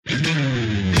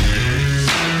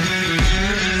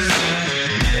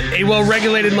A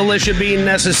well-regulated militia being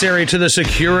necessary to the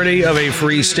security of a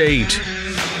free state.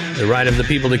 The right of the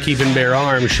people to keep and bear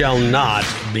arms shall not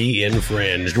be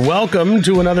infringed. Welcome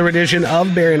to another edition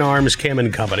of Bearing Arms Cam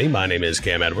and Company. My name is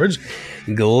Cam Edwards.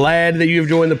 Glad that you've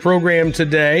joined the program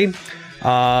today.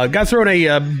 Got thrown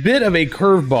a bit of a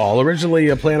curveball.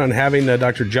 Originally planned on having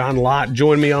Dr. John Lott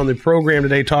join me on the program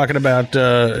today talking about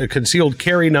concealed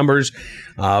carry numbers,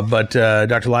 but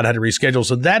Dr. Lott had to reschedule.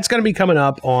 So that's going to be coming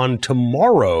up on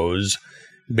tomorrow's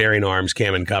Bearing Arms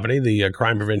Cam and Company. The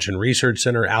Crime Prevention Research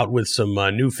Center out with some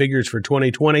new figures for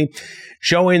 2020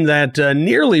 showing that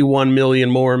nearly 1 million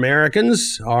more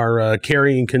Americans are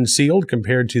carrying concealed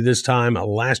compared to this time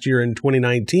last year in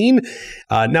 2019.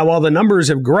 Now, while the numbers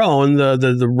have grown,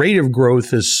 the rate of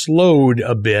growth has slowed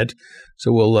a bit.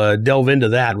 So we'll delve into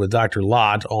that with Dr.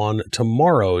 Lott on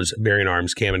tomorrow's Bearing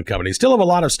Arms Cam and Company. Still have a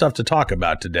lot of stuff to talk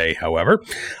about today, however,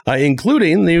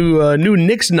 including the new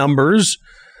NICS numbers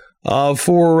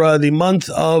for the month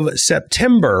of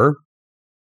September.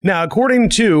 Now, according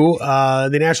to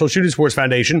the National Shooting Sports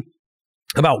Foundation,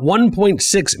 about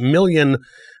 1.6 million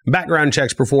background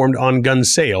checks performed on gun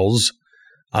sales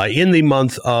in the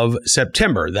month of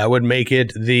September. That would make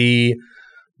it the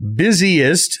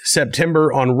busiest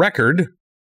September on record,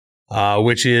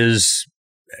 which is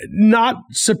not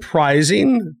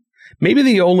surprising. Maybe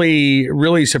the only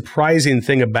really surprising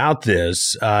thing about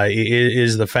this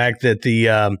is the fact that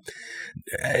the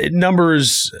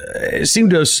numbers seem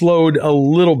to have slowed a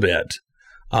little bit.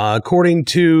 According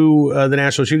to the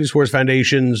National Shooting Sports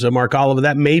Foundation's Mark Oliver,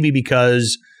 that may be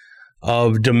because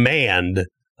of demand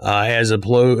as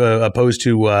opposed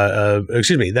to,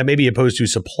 that may be opposed to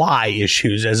supply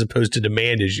issues as opposed to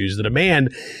demand issues. The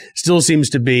demand still seems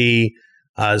to be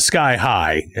sky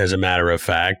high, as a matter of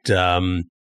fact.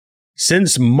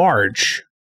 Since March,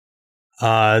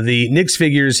 the NICS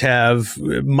figures have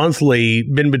monthly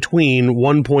been between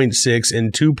 1.6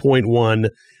 and 2.1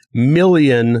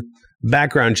 million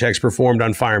background checks performed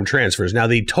on firearm transfers. Now,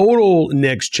 the total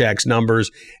NICS checks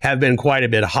numbers have been quite a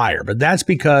bit higher, but that's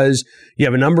because you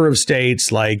have a number of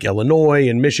states like Illinois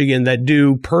and Michigan that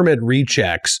do permit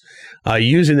rechecks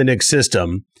using the NICS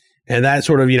system. And that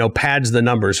sort of, pads the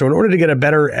numbers. So in order to get a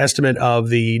better estimate of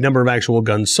the number of actual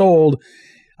guns sold,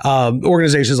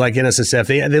 organizations like NSSF,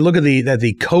 they look at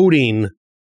the coding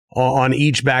on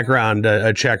each background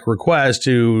check request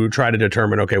to try to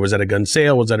determine, okay, was that a gun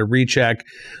sale? Was that a recheck?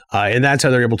 And that's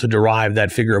how they're able to derive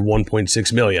that figure of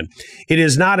 1.6 million. It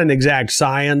is not an exact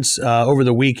science. Over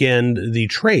the weekend, the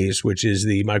Trace, which is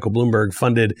the Michael Bloomberg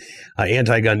funded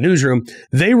anti-gun newsroom,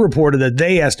 they reported that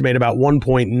they estimate about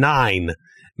 1.9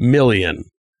 million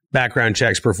background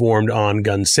checks performed on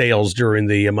gun sales during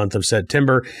the month of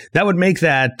September. That would make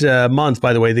that month,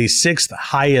 by the way, the sixth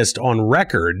highest on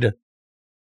record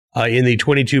in the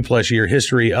 22-plus year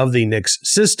history of the NICS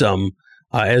system,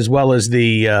 as well as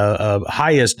the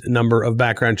highest number of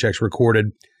background checks recorded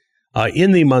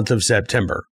in the month of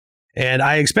September. And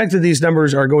I expect that these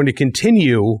numbers are going to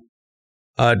continue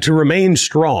to remain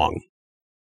strong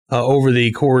over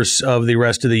the course of the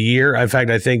rest of the year. In fact,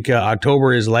 I think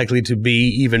October is likely to be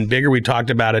even bigger. We talked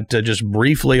about it just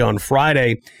briefly on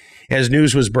Friday as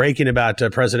news was breaking about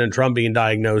President Trump being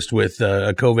diagnosed with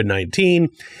COVID-19.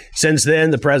 Since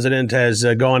then, the president has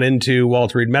gone into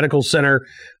Walter Reed Medical Center,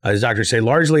 as doctors say,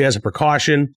 largely as a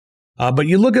precaution. But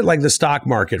you look at like the stock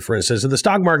market, for instance, and the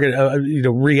stock market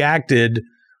reacted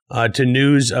to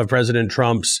news of President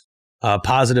Trump's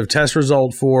positive test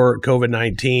result for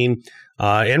COVID-19.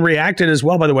 And reacted as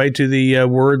well, by the way, to the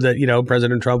word that,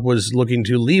 President Trump was looking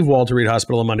to leave Walter Reed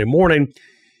Hospital on Monday morning.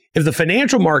 If the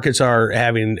financial markets are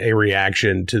having a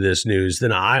reaction to this news,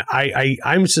 then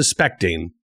I'm suspecting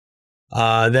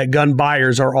that gun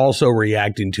buyers are also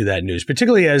reacting to that news,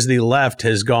 particularly as the left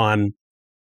has gone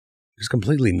just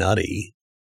completely nutty,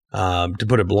 to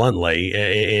put it bluntly,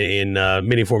 in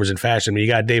many forms and fashion. I mean,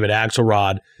 you got David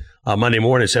Axelrod Monday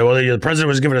morning say, well, the president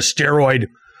was given a steroid.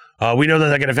 We know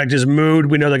that can affect his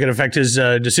mood. We know that can affect his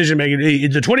decision-making.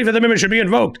 The 25th Amendment should be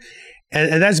invoked.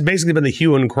 And that's basically been the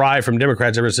hue and cry from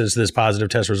Democrats ever since this positive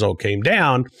test result came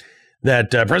down,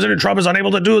 that President Trump is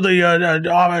unable to do the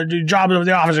job of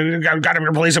the office. Got to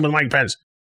replace him with Mike Pence.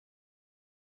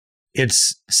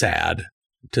 It's sad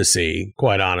to see,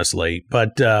 quite honestly.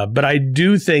 But I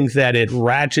do think that it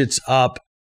ratchets up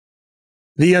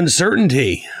the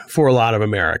uncertainty for a lot of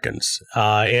Americans.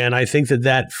 And I think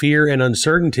that fear and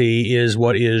uncertainty is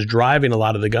what is driving a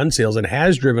lot of the gun sales and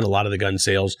has driven a lot of the gun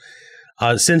sales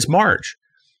since March.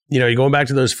 You're going back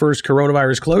to those first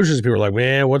coronavirus closures. People were like,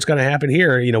 man, what's going to happen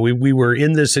here? We were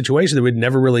in this situation that we'd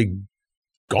never really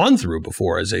gone through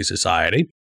before as a society.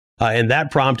 And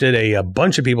that prompted a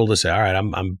bunch of people to say, all right,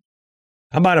 I'm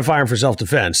I'm buying a firearm for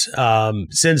self-defense.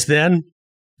 Since then,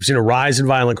 we've seen a rise in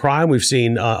violent crime. We've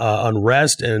seen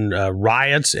unrest and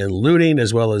riots and looting,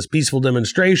 as well as peaceful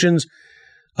demonstrations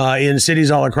in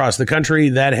cities all across the country.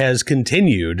 That has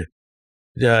continued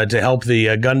to help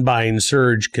the gun buying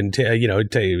surge continue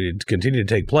to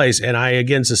take place. And I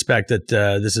again suspect that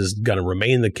this is going to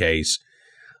remain the case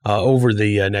over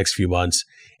the next few months,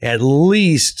 at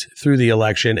least through the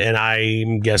election, and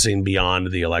I'm guessing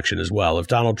beyond the election as well. If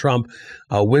Donald Trump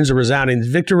wins a resounding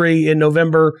victory in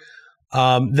November,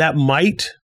 that might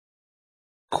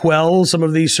quell some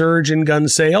of the surge in gun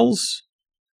sales.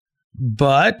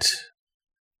 But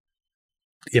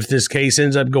if this case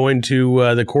ends up going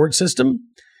to the court system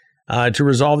to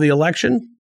resolve the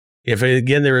election, if,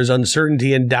 again, there is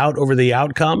uncertainty and doubt over the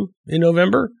outcome in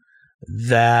November,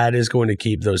 that is going to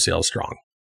keep those sales strong.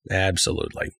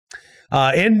 Absolutely.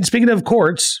 And speaking of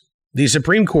courts, the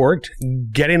Supreme Court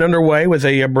getting underway with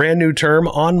a brand new term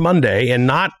on Monday, and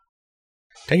not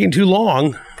taking too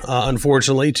long,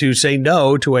 unfortunately, to say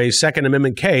no to a Second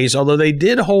Amendment case, although they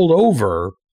did hold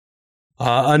over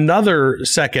another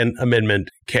Second Amendment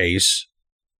case,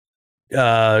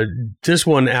 this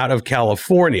one out of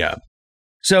California.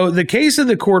 So the case that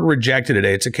the court rejected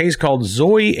today, it's a case called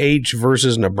Zoe H.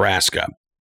 versus Nebraska.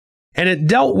 And it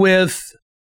dealt with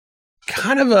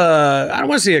kind of I don't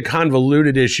want to say a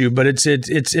convoluted issue, but it's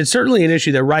certainly an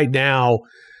issue that right now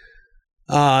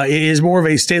is more of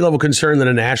a state level concern than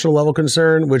a national level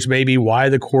concern, which may be why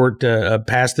the court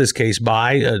passed this case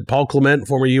by. Paul Clement,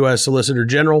 former U.S. Solicitor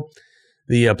General,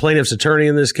 the plaintiff's attorney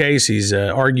in this case, he's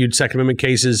argued Second Amendment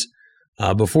cases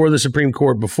before the Supreme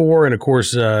Court before, and of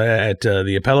course at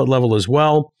the appellate level as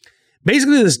well.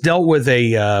 Basically, this dealt with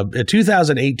a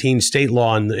 2018 state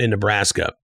law in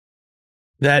Nebraska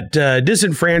that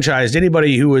disenfranchised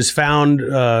anybody who was found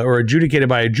or adjudicated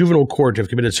by a juvenile court to have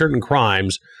committed certain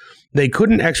crimes. They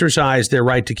couldn't exercise their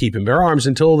right to keep and bear arms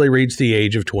until they reached the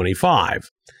age of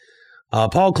 25.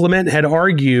 Paul Clement had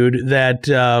argued that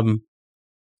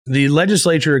the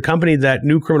legislature accompanied that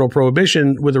new criminal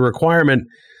prohibition with a requirement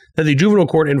that the juvenile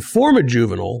court inform a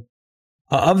juvenile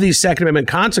of the Second Amendment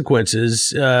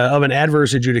consequences of an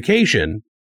adverse adjudication,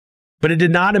 but it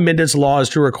did not amend its laws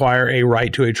to require a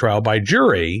right to a trial by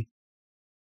jury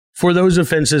for those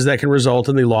offenses that can result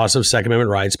in the loss of Second Amendment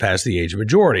rights past the age of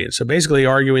majority. And so basically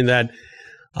arguing that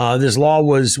this law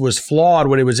was flawed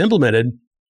when it was implemented,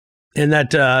 and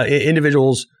that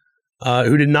individuals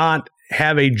who did not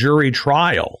have a jury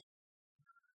trial.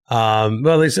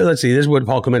 Let's see. This is what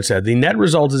Paul Clement said. The net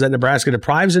result is that Nebraska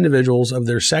deprives individuals of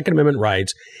their Second Amendment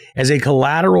rights as a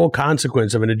collateral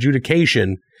consequence of an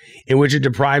adjudication in which it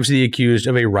deprives the accused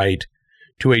of a right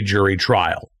to a jury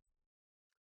trial.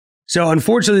 So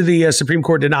unfortunately, the Supreme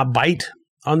Court did not bite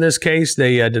on this case.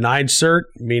 They denied cert,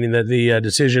 meaning that the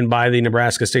decision by the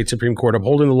Nebraska State Supreme Court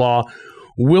upholding the law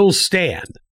will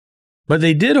stand. But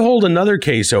they did hold another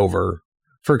case over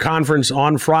for conference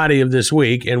on Friday of this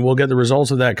week, and we'll get the results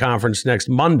of that conference next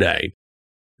Monday.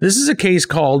 This is a case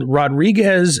called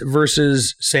Rodriguez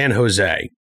versus San Jose,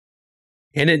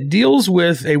 and it deals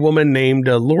with a woman named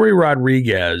Lori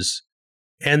Rodriguez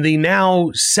and the now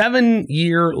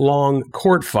 7-year-long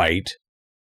court fight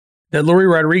that Lori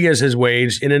Rodriguez has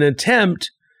waged in an attempt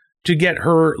to get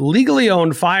her legally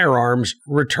owned firearms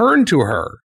returned to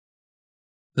her,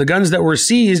 the guns that were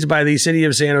seized by the city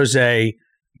of San Jose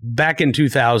back in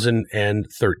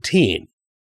 2013.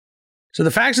 So the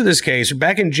facts of this case,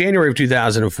 back in January of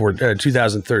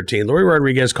 2013, Lori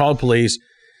Rodriguez called police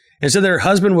and said that her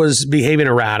husband was behaving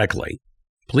erratically.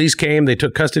 Police came, they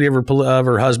took custody of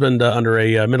her husband under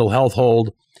a mental health hold.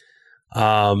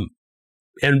 And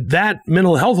that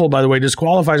mental health hold, by the way,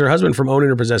 disqualifies her husband from owning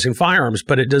or possessing firearms,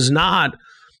 but it does not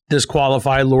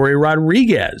disqualify Lori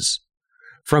Rodriguez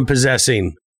from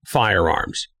possessing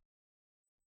firearms.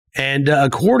 And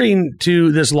according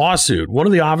to this lawsuit, one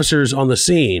of the officers on the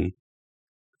scene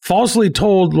falsely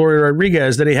told Lori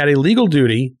Rodriguez that he had a legal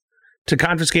duty to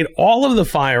confiscate all of the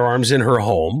firearms in her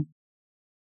home,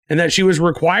 and that she was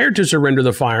required to surrender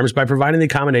the firearms by providing the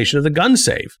combination of the gun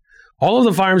safe. All of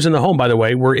the firearms in the home, by the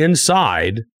way, were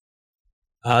inside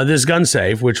this gun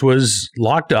safe, which was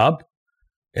locked up,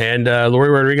 and Lori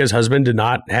Rodriguez's husband did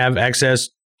not have access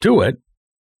to it.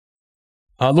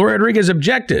 Lori Rodriguez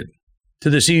objected to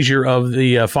the seizure of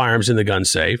the firearms in the gun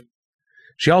safe.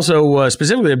 She also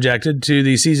specifically objected to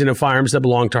the seizing of firearms that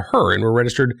belonged to her and were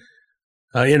registered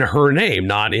in her name,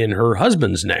 not in her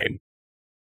husband's name.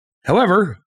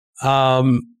 However,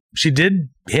 she did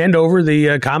hand over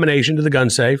the combination to the gun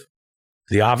safe.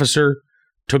 The officer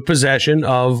took possession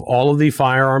of all of the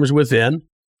firearms within.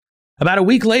 About a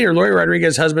week later, Lori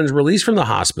Rodriguez's husband was released from the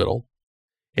hospital,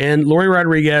 And Lori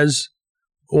Rodriguez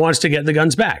wants to get the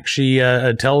guns back. She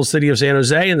tells City of San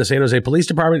Jose and the San Jose Police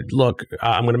Department, look,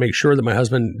 I'm going to make sure that my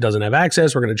husband doesn't have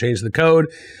access. We're going to change the code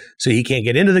so he can't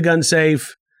get into the gun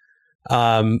safe.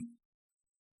 Nope.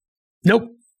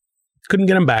 Couldn't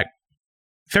get him back.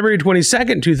 February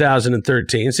 22nd,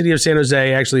 2013, City of San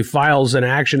Jose actually files an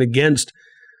action against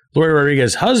Lori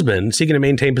Rodriguez's husband, seeking to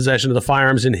maintain possession of the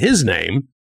firearms in his name.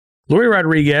 Lori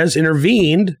Rodriguez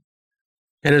intervened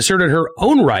and asserted her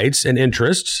own rights and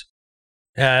interests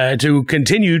to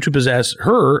continue to possess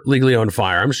her legally owned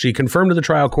firearms. She confirmed to the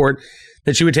trial court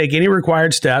that she would take any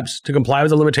required steps to comply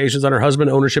with the limitations on her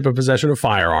husband's ownership and possession of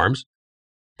firearms.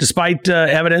 Despite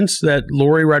evidence that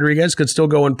Lori Rodriguez could still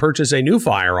go and purchase a new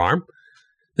firearm,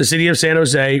 the City of San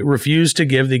Jose refused to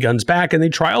give the guns back, and the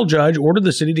trial judge ordered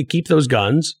the city to keep those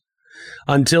guns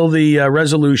until the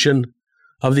resolution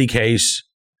of the case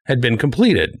had been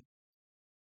completed.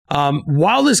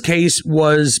 While this case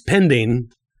was pending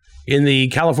in the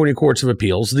California Courts of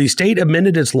Appeals, the state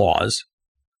amended its laws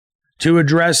to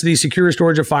address the secure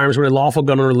storage of firearms when a lawful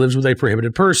gun owner lives with a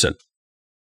prohibited person.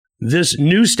 This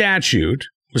new statute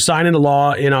was signed into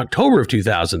law in October of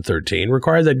 2013,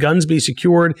 required that guns be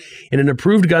secured in an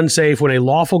approved gun safe when a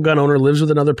lawful gun owner lives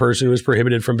with another person who is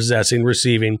prohibited from possessing,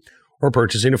 receiving, or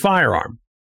purchasing a firearm.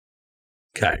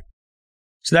 Okay.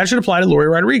 So that should apply to Lori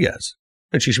Rodriguez,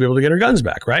 and she should be able to get her guns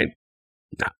back, right?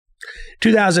 No.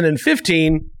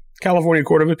 2015, California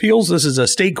Court of Appeals, this is a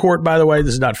state court, by the way,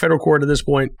 this is not federal court at this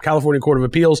point, California Court of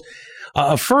Appeals,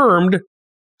 affirmed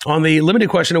on the limited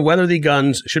question of whether the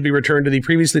guns should be returned to the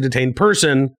previously detained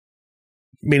person,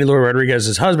 meaning Lori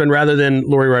Rodriguez's husband, rather than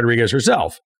Lori Rodriguez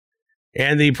herself,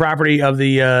 and the propriety of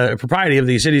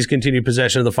the city's continued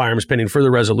possession of the firearms pending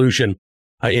further resolution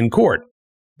in court.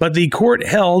 But the court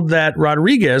held that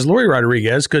Lori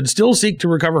Rodriguez, could still seek to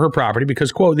recover her property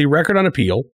because, quote, the record on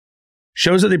appeal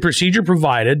shows that the procedure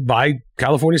provided by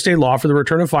California state law for the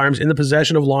return of firearms in the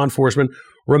possession of law enforcement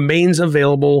remains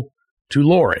available to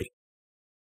Lori.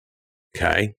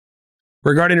 Okay.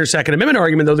 Regarding her Second Amendment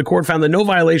argument, though, the court found that no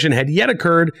violation had yet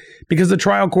occurred because the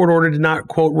trial court order did not,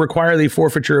 quote, require the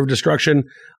forfeiture of destruction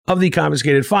of the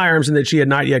confiscated firearms and that she had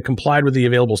not yet complied with the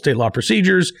available state law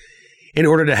procedures in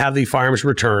order to have the firearms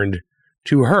returned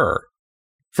to her.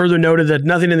 Further noted that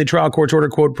nothing in the trial court's order,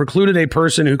 quote, precluded a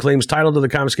person who claims title to the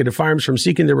confiscated firearms from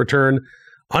seeking their return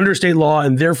under state law,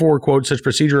 and therefore, quote, such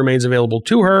procedure remains available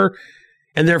to her.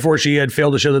 And therefore, she had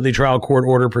failed to show that the trial court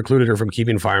order precluded her from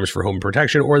keeping firearms for home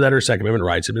protection or that her Second Amendment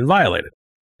rights had been violated.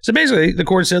 So basically, the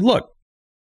court said, look,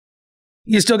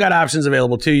 you still got options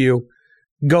available to you.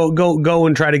 Go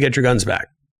and try to get your guns back.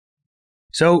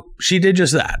 So she did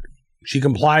just that. She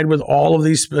complied with all of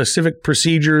these specific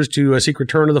procedures to seek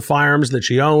return of the firearms that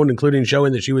she owned, including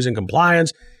showing that she was in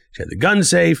compliance. She had the gun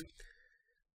safe.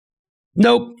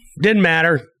 Nope, didn't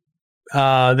matter.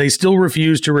 They still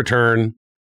refused to return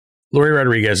Lori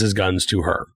Rodriguez's guns to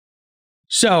her.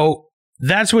 So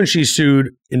that's when she sued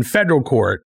in federal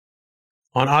court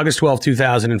on August 12,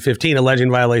 2015,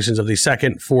 alleging violations of the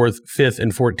 2nd, 4th, 5th,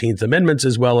 and 14th Amendments,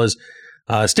 as well as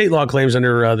state law claims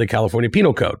under the California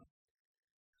Penal Code.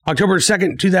 October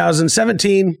 2nd,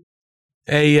 2017,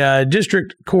 a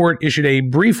district court issued a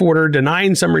brief order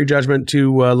denying summary judgment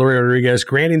to Lori Rodriguez,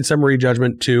 granting summary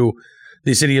judgment to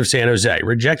the city of San Jose,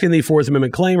 rejecting the 4th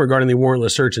Amendment claim regarding the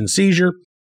warrantless search and seizure.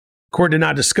 Court did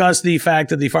not discuss the fact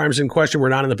that the firearms in question were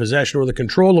not in the possession or the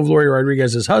control of Lori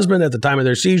Rodriguez's husband at the time of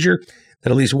their seizure,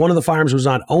 that at least one of the firearms was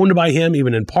not owned by him,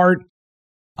 even in part,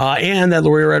 and that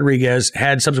Lori Rodriguez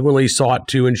had subsequently sought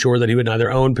to ensure that he would neither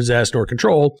own, possess, nor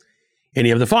control any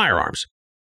of the firearms.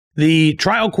 The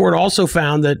trial court also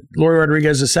found that Lori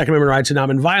Rodriguez's Second Amendment rights had not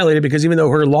been violated because even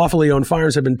though her lawfully owned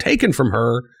firearms had been taken from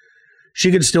her,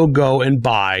 she could still go and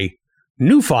buy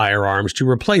new firearms to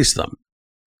replace them,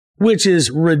 which is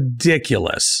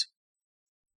ridiculous.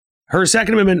 Her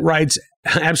Second Amendment rights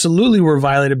absolutely were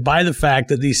violated by the fact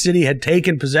that the city had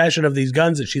taken possession of these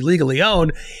guns that she legally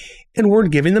owned and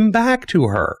weren't giving them back to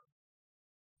her.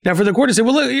 Now, for the court to say,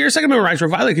 well, look, your Second Amendment rights were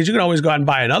violated because you can always go out and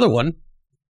buy another one.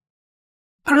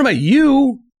 I don't know about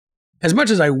you. As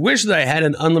much as I wish that I had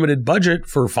an unlimited budget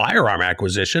for firearm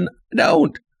acquisition, I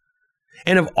don't.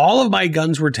 And if all of my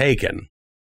guns were taken,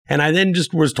 and I then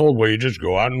just was told, well, you just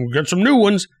go out and get some new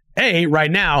ones, A, right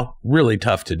now, really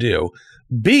tough to do.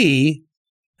 B,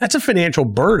 that's a financial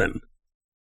burden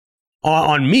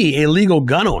on me, a legal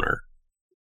gun owner.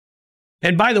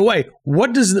 And by the way,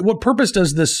 what purpose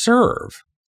does this serve?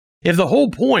 If the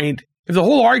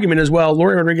whole argument is, well,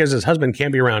 Lori Rodriguez's husband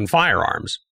can't be around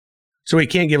firearms, so he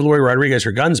can't give Lori Rodriguez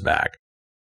her guns back,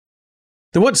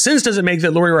 then what sense does it make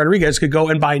that Lori Rodriguez could go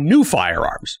and buy new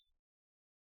firearms?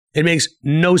 It makes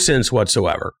no sense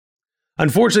whatsoever.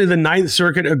 Unfortunately, the Ninth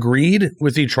Circuit agreed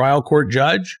with the trial court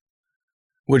judge,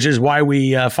 which is why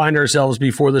we find ourselves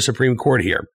before the Supreme Court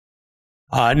here.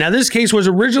 Now, this case was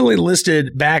originally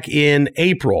listed back in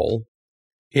April.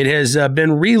 It has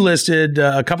been relisted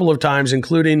a couple of times,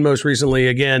 including most recently,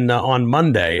 again, on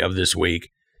Monday of this week.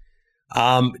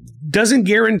 Doesn't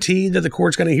guarantee that the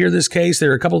court's going to hear this case.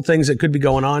 There are a couple of things that could be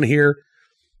going on here.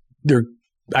 There,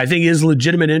 I think, is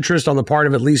legitimate interest on the part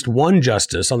of at least one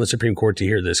justice on the Supreme Court to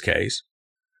hear this case.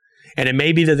 And it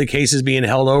may be that the case is being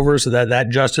held over so that that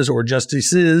justice or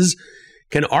justices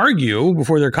can argue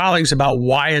before their colleagues about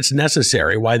why it's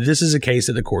necessary, why this is a case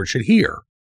that the court should hear.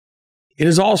 It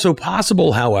is also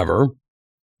possible, however,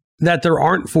 that there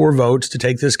aren't 4 votes to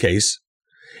take this case,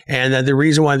 and that the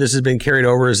reason why this has been carried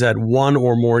over is that one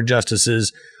or more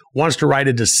justices wants to write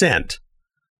a dissent,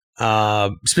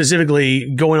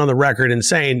 specifically going on the record and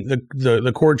saying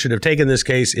the court should have taken this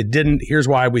case. It didn't. Here's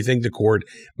why we think the court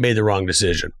made the wrong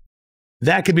decision.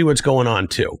 That could be what's going on,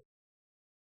 too.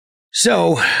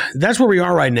 So that's where we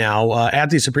are right now at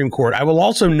the Supreme Court. I will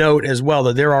also note as well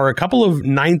that there are a couple of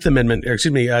Ninth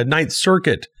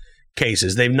Circuit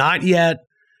cases. They've not yet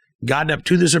gotten up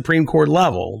to the Supreme Court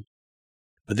level,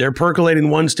 but they're percolating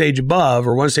one stage above,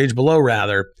 or one stage below,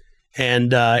 rather,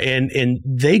 and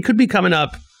they could be coming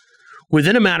up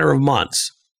within a matter of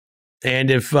months. And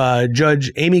if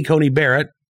Judge Amy Coney Barrett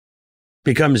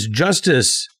becomes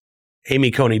Justice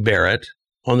Amy Coney Barrett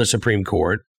on the Supreme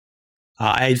Court,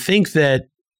 I think that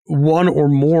one or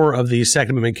more of these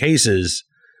Second Amendment cases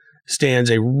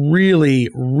stands a really,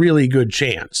 really good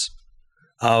chance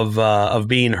of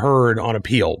being heard on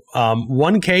appeal.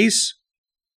 One case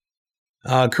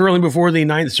currently before the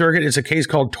Ninth Circuit is a case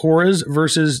called Torres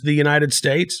versus the United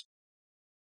States.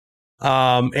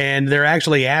 And they're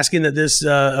actually asking that this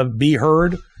be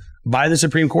heard by the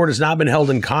Supreme Court. It's not been held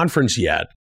in conference yet,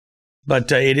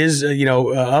 but it is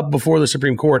up before the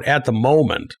Supreme Court at the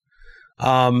moment.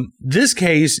 This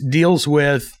case deals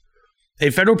with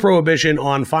a federal prohibition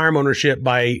on firearm ownership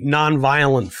by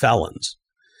nonviolent felons.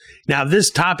 Now, this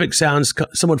topic sounds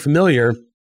somewhat familiar.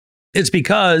 It's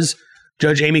because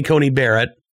Judge Amy Coney Barrett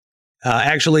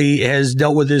actually has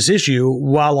dealt with this issue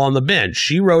while on the bench.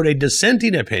 She wrote a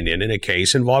dissenting opinion in a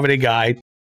case involving a guy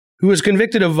who was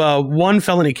convicted of one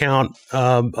felony count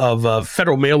of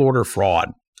federal mail order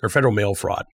fraud, or federal mail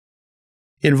fraud,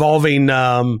 involving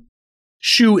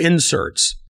shoe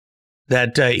inserts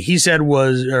that he said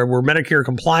were Medicare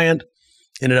compliant,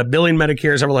 ended up billing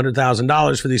Medicare several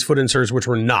 $100,000 for these foot inserts, which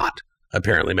were not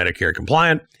apparently Medicare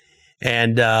compliant,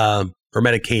 and or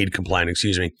Medicaid compliant,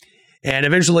 and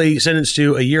eventually sentenced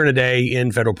to a year and a day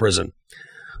in federal prison,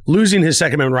 losing his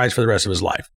Second Amendment rights for the rest of his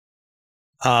life.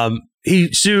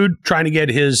 He sued, trying to get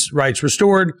his rights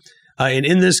restored, and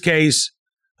in this case,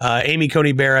 Amy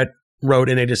Coney Barrett wrote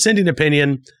in a dissenting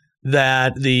opinion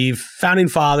that the founding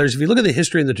fathers, if you look at the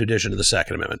history and the tradition of the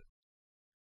Second Amendment,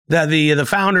 that the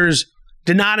founders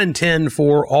did not intend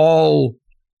for all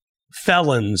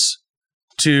felons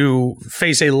to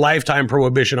face a lifetime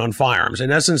prohibition on firearms.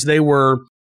 In essence, they were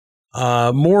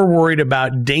more worried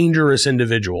about dangerous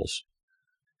individuals.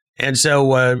 And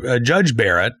so Judge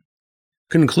Barrett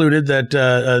concluded that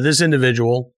this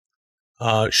individual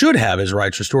should have his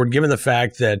rights restored, given the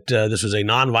fact that this was a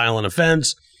nonviolent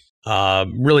offense,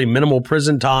 really minimal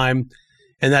prison time,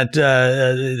 and that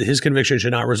his conviction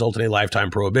should not result in a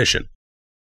lifetime prohibition.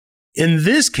 In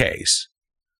this case,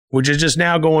 which is just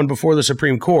now going before the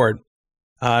Supreme Court,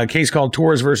 a case called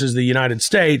Torres versus the United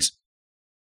States,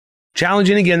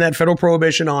 challenging again that federal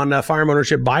prohibition on firearm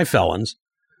ownership by felons.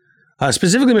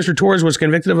 Specifically, Mr. Torres was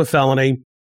convicted of a felony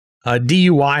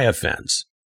DUI offense.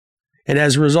 And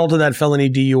as a result of that felony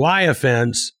DUI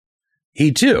offense,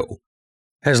 he too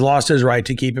has lost his right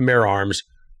to keep and bear arms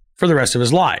for the rest of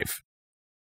his life.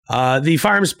 The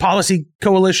Firearms Policy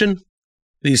Coalition,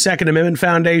 the Second Amendment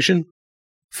Foundation,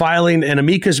 filing an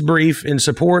amicus brief in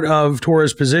support of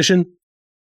Torres' position,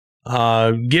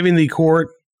 giving the court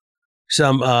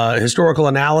some historical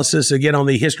analysis, again, on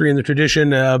the history and the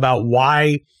tradition about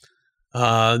why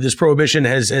this prohibition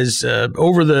has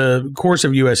over the course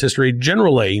of U.S. history,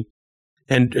 generally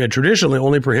and traditionally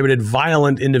only prohibited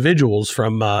violent individuals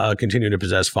from continuing to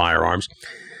possess firearms.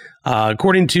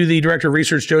 According to the Director of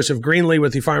Research, Joseph Greenlee,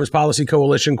 with the Firearms Policy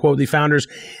Coalition, quote, "The founders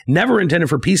never intended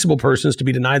for peaceable persons to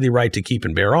be denied the right to keep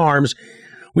and bear arms.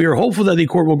 We are hopeful that the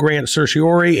court will grant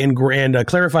certiorari and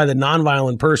clarify that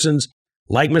nonviolent persons,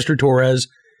 like Mr. Torres,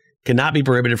 cannot be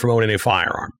prohibited from owning a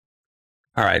firearm."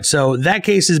 All right, so that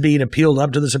case is being appealed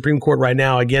up to the Supreme Court right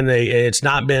now. Again, it's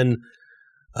not been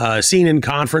seen in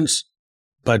conference,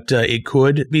 but it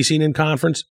could be seen in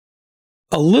conference.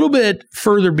 A little bit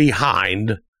further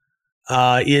behind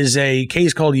is a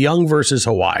case called Young versus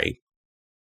Hawaii.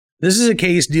 This is a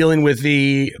case dealing with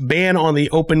the ban on the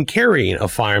open carrying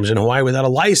of firearms in Hawaii without a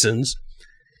license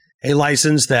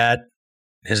that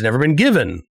has never been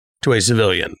given to a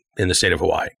civilian in the state of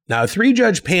Hawaii. Now, a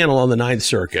 3-judge panel on the Ninth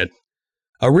Circuit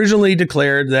originally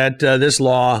declared that this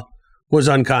law was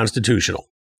unconstitutional,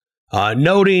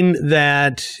 noting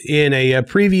that in a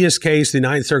previous case, the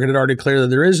Ninth Circuit had already declared that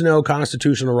there is no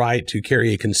constitutional right to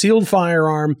carry a concealed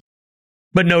firearm,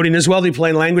 but noting as well the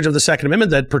plain language of the Second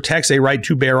Amendment that protects a right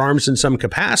to bear arms in some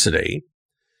capacity.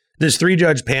 This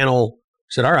 3-judge panel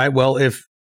said, all right, well, if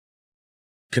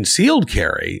concealed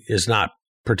carry is not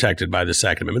protected by the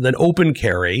Second Amendment, then open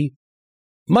carry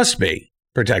must be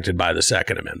protected by the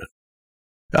Second Amendment.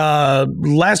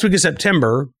 Last week of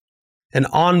September, an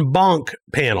en banc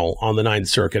panel on the Ninth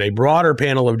Circuit, a broader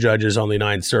panel of judges on the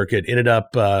Ninth Circuit, ended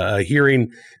up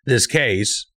hearing this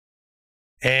case.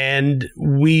 And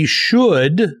we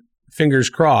should, fingers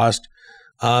crossed,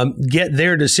 get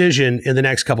their decision in the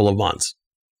next couple of months.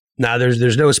 Now,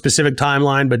 there's no specific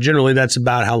timeline, but generally that's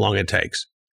about how long it takes.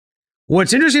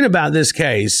 What's interesting about this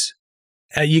case,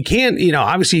 you can't,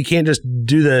 obviously you can't just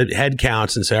do the head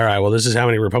counts and say, all right, well, this is how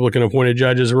many Republican appointed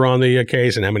judges were on the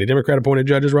case and how many Democrat appointed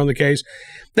judges were on the case.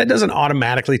 That doesn't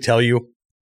automatically tell you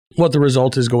what the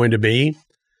result is going to be.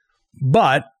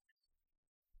 But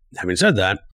having said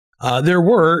that, there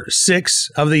were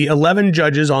 6 of the 11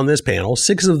 judges on this panel.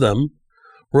 6 of them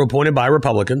were appointed by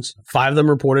Republicans. 5 of them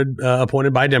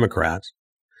appointed by Democrats,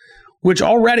 which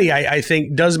already I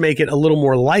think does make it a little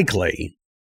more likely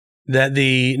that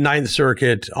the Ninth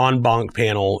Circuit en banc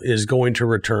panel is going to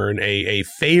return a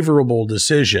favorable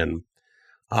decision,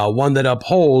 one that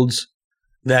upholds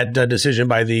that decision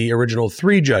by the original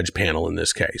 3-judge panel in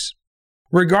this case.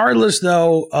 Regardless,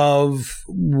 though, of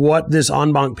what this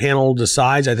en banc panel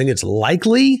decides, I think it's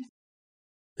likely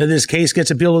that this case gets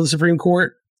appealed to the Supreme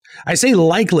Court. I say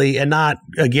likely and not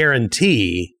a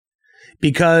guarantee,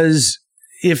 because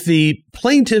if the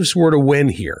plaintiffs were to win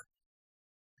here,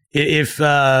 if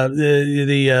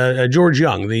George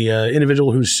Young, the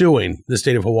individual who's suing the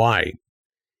state of Hawaii,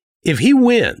 if he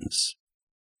wins,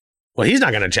 well, he's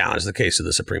not going to challenge the case to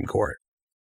the Supreme Court.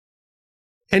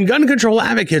 And gun control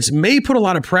advocates may put a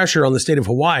lot of pressure on the state of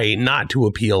Hawaii not to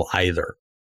appeal either.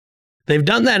 They've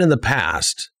done that in the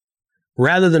past.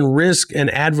 Rather than risk an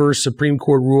adverse Supreme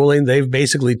Court ruling, they've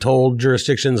basically told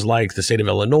jurisdictions like the state of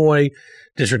Illinois,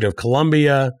 District of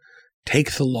Columbia,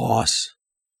 take the loss.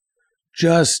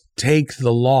 Just take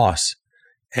the loss.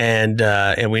 And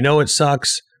we know it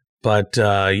sucks, but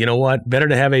you know what? Better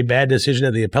to have a bad decision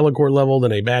at the appellate court level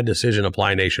than a bad decision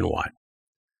apply nationwide.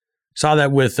 Saw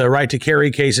that with right to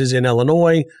carry cases in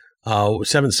Illinois,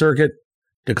 7th Circuit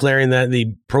declaring that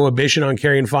the prohibition on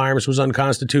carrying firearms was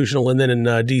unconstitutional. And then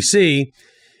in D.C.,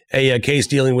 a case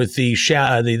dealing with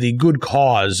the good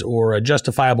cause or a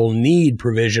justifiable need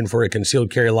provision for a concealed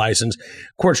carry license.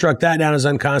 Court struck that down as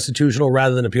unconstitutional.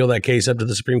 Rather than appeal that case up to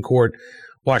the Supreme Court,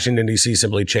 Washington, D.C.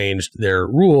 simply changed their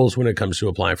rules when it comes to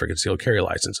applying for concealed carry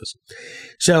licenses.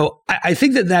 So I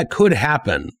think that could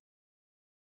happen.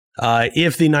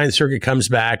 If the Ninth Circuit comes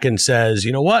back and says,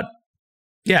 you know what?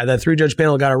 Yeah, that 3-judge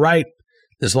panel got it right.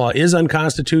 This law is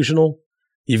unconstitutional.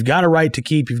 You've got a right to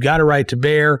keep. You've got a right to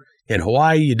bear. In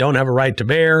Hawaii, you don't have a right to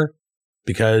bear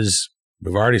because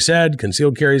we've already said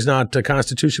concealed carry is not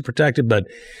constitutionally protected, but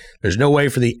there's no way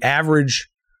for the average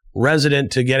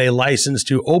resident to get a license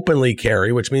to openly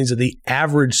carry, which means that the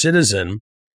average citizen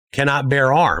cannot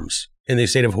bear arms in the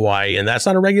state of Hawaii. And that's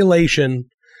not a regulation.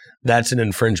 That's an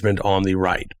infringement on the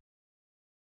right.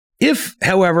 If,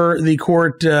 however, the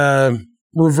court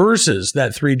reverses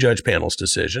that 3-judge panel's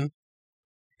decision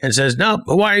and says, no,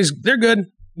 they're good.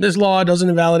 This law doesn't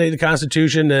invalidate the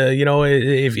Constitution.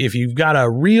 If you've got a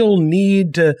real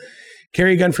need to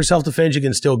carry a gun for self-defense, you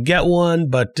can still get one,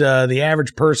 but the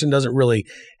average person doesn't really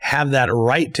have that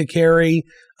right to carry.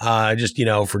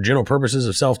 For general purposes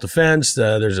of self-defense,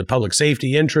 there's a public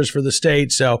safety interest for the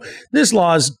state. So this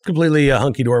law is completely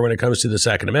hunky-dory when it comes to the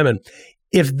Second Amendment.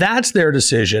 If that's their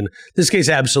decision, this case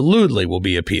absolutely will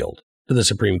be appealed to the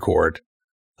Supreme Court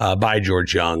by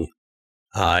George Young.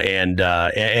 And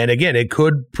again, it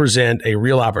could present a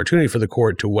real opportunity for the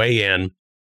court to weigh in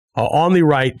on the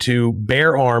right to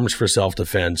bear arms for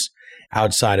self-defense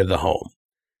outside of the home.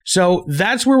 So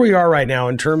that's where we are right now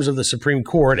in terms of the Supreme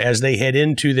Court as they head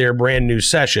into their brand new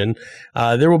session.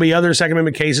 There will be other Second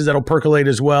Amendment cases that'll percolate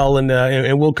as well,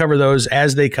 and we'll cover those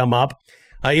as they come up.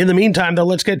 In the meantime, though,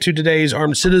 let's get to today's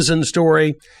armed citizen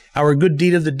story, our good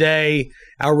deed of the day,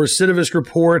 our recidivist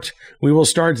report. We will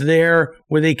start there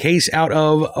with a case out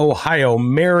of Ohio,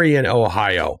 Marion,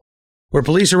 Ohio, where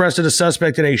police arrested a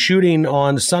suspect in a shooting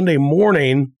on Sunday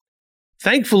morning.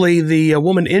 Thankfully, the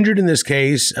woman injured in this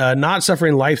case, not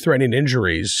suffering life-threatening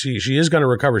injuries. She is going to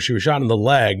recover. She was shot in the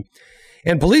leg.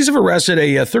 And police have arrested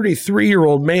a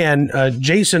 33-year-old man,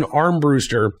 Jason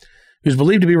Armbruster, who's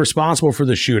believed to be responsible for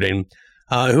the shooting,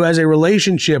 who has a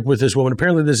relationship with this woman.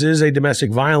 Apparently, this is a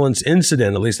domestic violence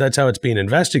incident. At least that's how it's being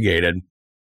investigated.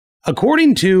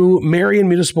 According to Marion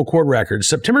Municipal Court records,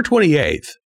 September 28th,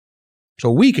 so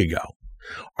a week ago,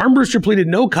 Armbruster pleaded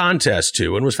no contest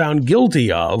to and was found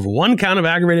guilty of one count of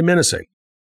aggravated menacing.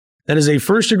 That is a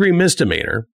first-degree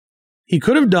misdemeanor. He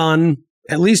could have done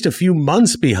at least a few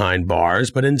months behind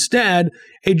bars, but instead,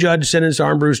 a judge sentenced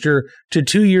Armbruster to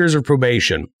 2 years of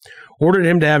probation, ordered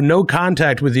him to have no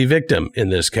contact with the victim in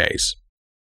this case,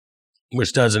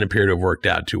 which doesn't appear to have worked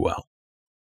out too well.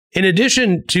 In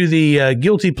addition to the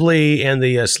guilty plea and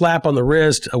the slap on the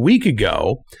wrist a week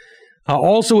ago,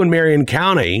 also in Marion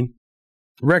County,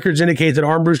 records indicate that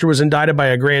Armbruster was indicted by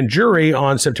a grand jury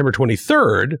on September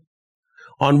 23rd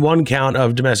on one count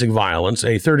of domestic violence,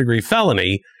 a third-degree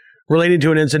felony, related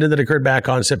to an incident that occurred back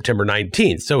on September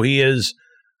 19th. So he is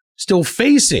still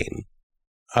facing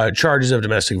charges of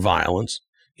domestic violence.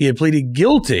 He had pleaded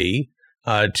guilty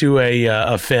to a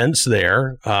offense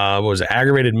there, was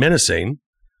aggravated menacing,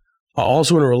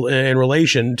 also in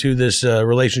relation to this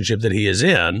relationship that he is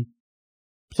in.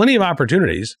 Plenty of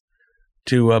opportunities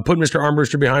to put Mr.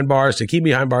 Armbruster behind bars, to keep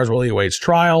behind bars while he awaits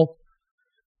trial.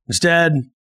 Instead,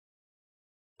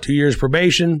 2 years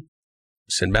probation,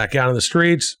 sent back out on the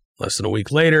streets. Less than a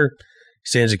week later, he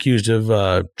stands accused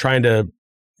of trying to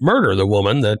murder the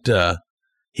woman that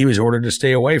he was ordered to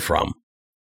stay away from.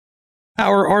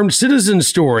 Our armed citizen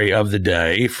story of the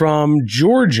day from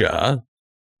Georgia.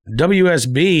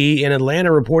 WSB in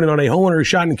Atlanta reported on a homeowner who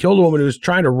shot and killed a woman who was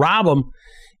trying to rob him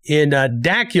in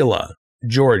Dacula,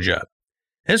 Georgia.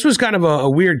 This was kind of a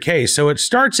weird case. So it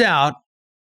starts out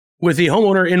with the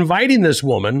homeowner inviting this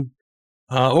woman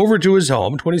over to his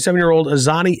home, 27-year-old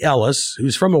Azani Ellis,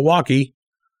 who's from Milwaukee.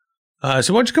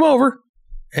 So why don't you come over?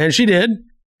 And she did.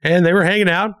 And they were hanging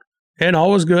out, and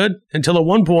all was good until at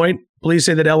one point, police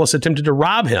say that Ellis attempted to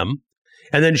rob him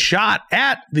and then shot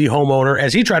at the homeowner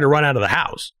as he tried to run out of the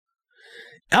house.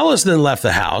 Ellis then left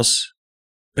the house,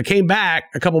 but came back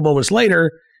a couple moments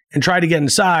later and tried to get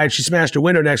inside. She smashed a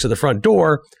window next to the front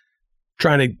door,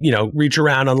 trying to, reach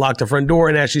around, unlock the front door.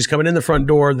 And as she's coming in the front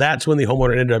door, that's when the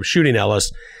homeowner ended up shooting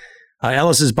Ellis.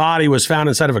 Ellis's body was found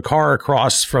inside of a car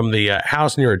across from the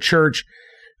house near a church,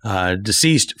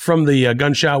 deceased from the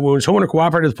gunshot wounds. Homeowner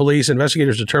cooperated with police.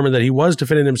 Investigators determined that he was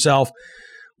defending himself,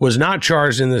 was not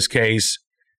charged in this case.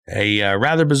 A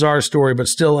rather bizarre story, but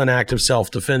still an act of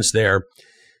self-defense there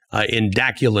in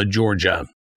Dacula, Georgia.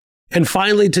 And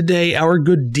finally today, our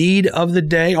good deed of the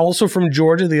day, also from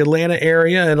Georgia, the Atlanta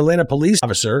area, an Atlanta police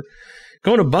officer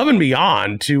going above and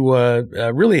beyond to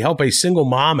really help a single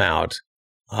mom out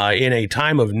in a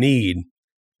time of need.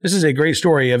 This is a great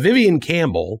story. Veronica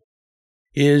Campbell.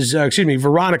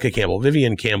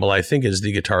 Vivian Campbell, I think, is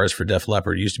the guitarist for Def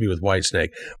Leppard. Used to be with Whitesnake.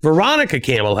 Veronica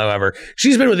Campbell, however,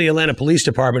 she's been with the Atlanta Police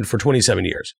Department for 27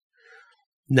 years.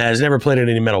 Has never played in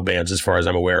any metal bands as far as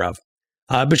I'm aware of.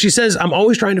 But she says, I'm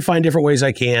always trying to find different ways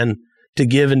I can to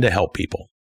give and to help people.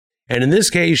 And in this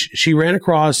case, she ran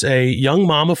across a young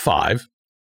mom of 5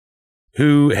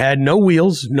 who had no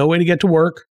wheels, no way to get to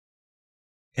work.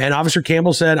 And Officer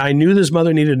Campbell said, I knew this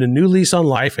mother needed a new lease on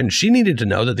life, and she needed to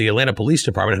know that the Atlanta Police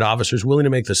Department had officers willing to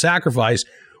make the sacrifice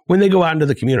when they go out into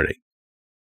the community.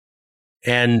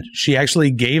 And she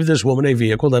actually gave this woman a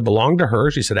vehicle that belonged to her.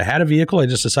 She said, I had a vehicle. I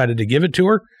just decided to give it to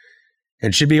her,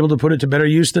 and she'd be able to put it to better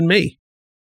use than me.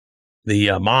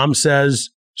 The mom says,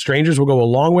 strangers will go a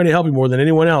long way to help you more than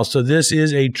anyone else. So this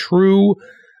is a true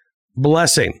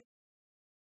blessing.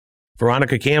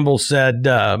 Veronica Campbell said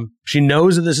she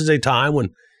knows that this is a time when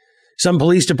some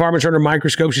police departments are under a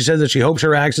microscope. She says that she hopes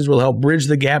her actions will help bridge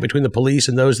the gap between the police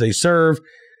and those they serve,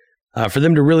 for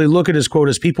them to really look at as, quote,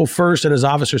 as people first and as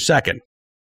officers second.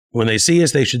 When they see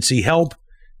us, they should see help,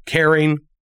 caring,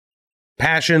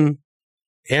 passion,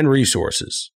 and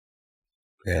resources.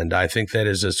 And I think that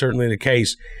is certainly the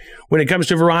case when it comes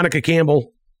to Veronica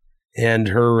Campbell and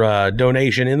her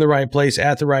donation in the right place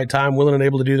at the right time, willing and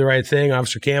able to do the right thing.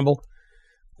 Officer Campbell,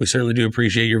 we certainly do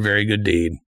appreciate your very good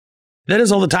deed. That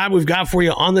is all the time we've got for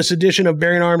you on this edition of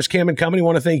Bearing Arms Cam & Company. I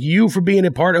want to thank you for being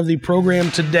a part of the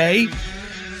program today.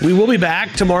 We will be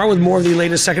back tomorrow with more of the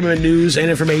latest Second Amendment news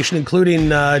and information, including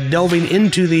delving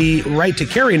into the right to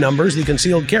carry numbers, the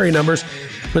concealed carry numbers,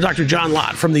 with Dr. John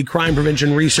Lott from the Crime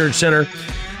Prevention Research Center.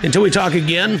 Until we talk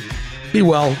again, be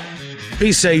well,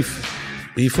 be safe,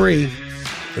 be free,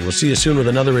 and we'll see you soon with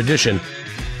another edition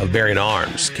of Bearing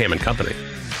Arms, Cam & Company.